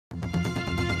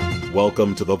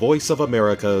welcome to the Voice of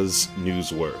America's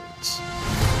Newswords.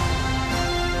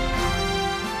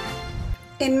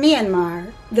 In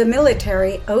Myanmar, the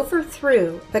military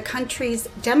overthrew the country's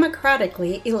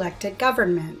democratically elected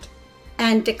government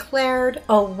and declared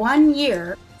a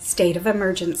one-year state of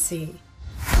emergency.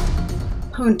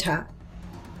 Junta.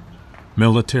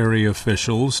 Military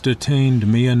officials detained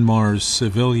Myanmar's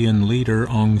civilian leader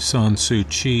Aung San Suu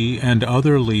Kyi and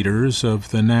other leaders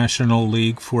of the National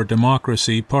League for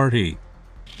Democracy party.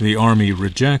 The army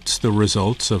rejects the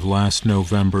results of last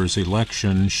November's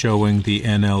election showing the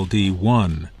NLD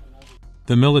won.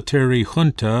 The military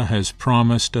junta has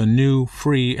promised a new,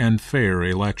 free and fair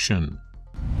election.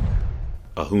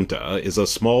 A junta is a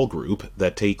small group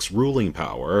that takes ruling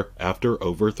power after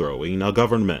overthrowing a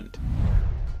government.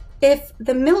 If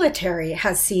the military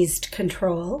has seized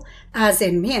control, as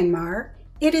in Myanmar,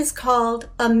 it is called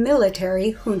a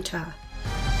military junta.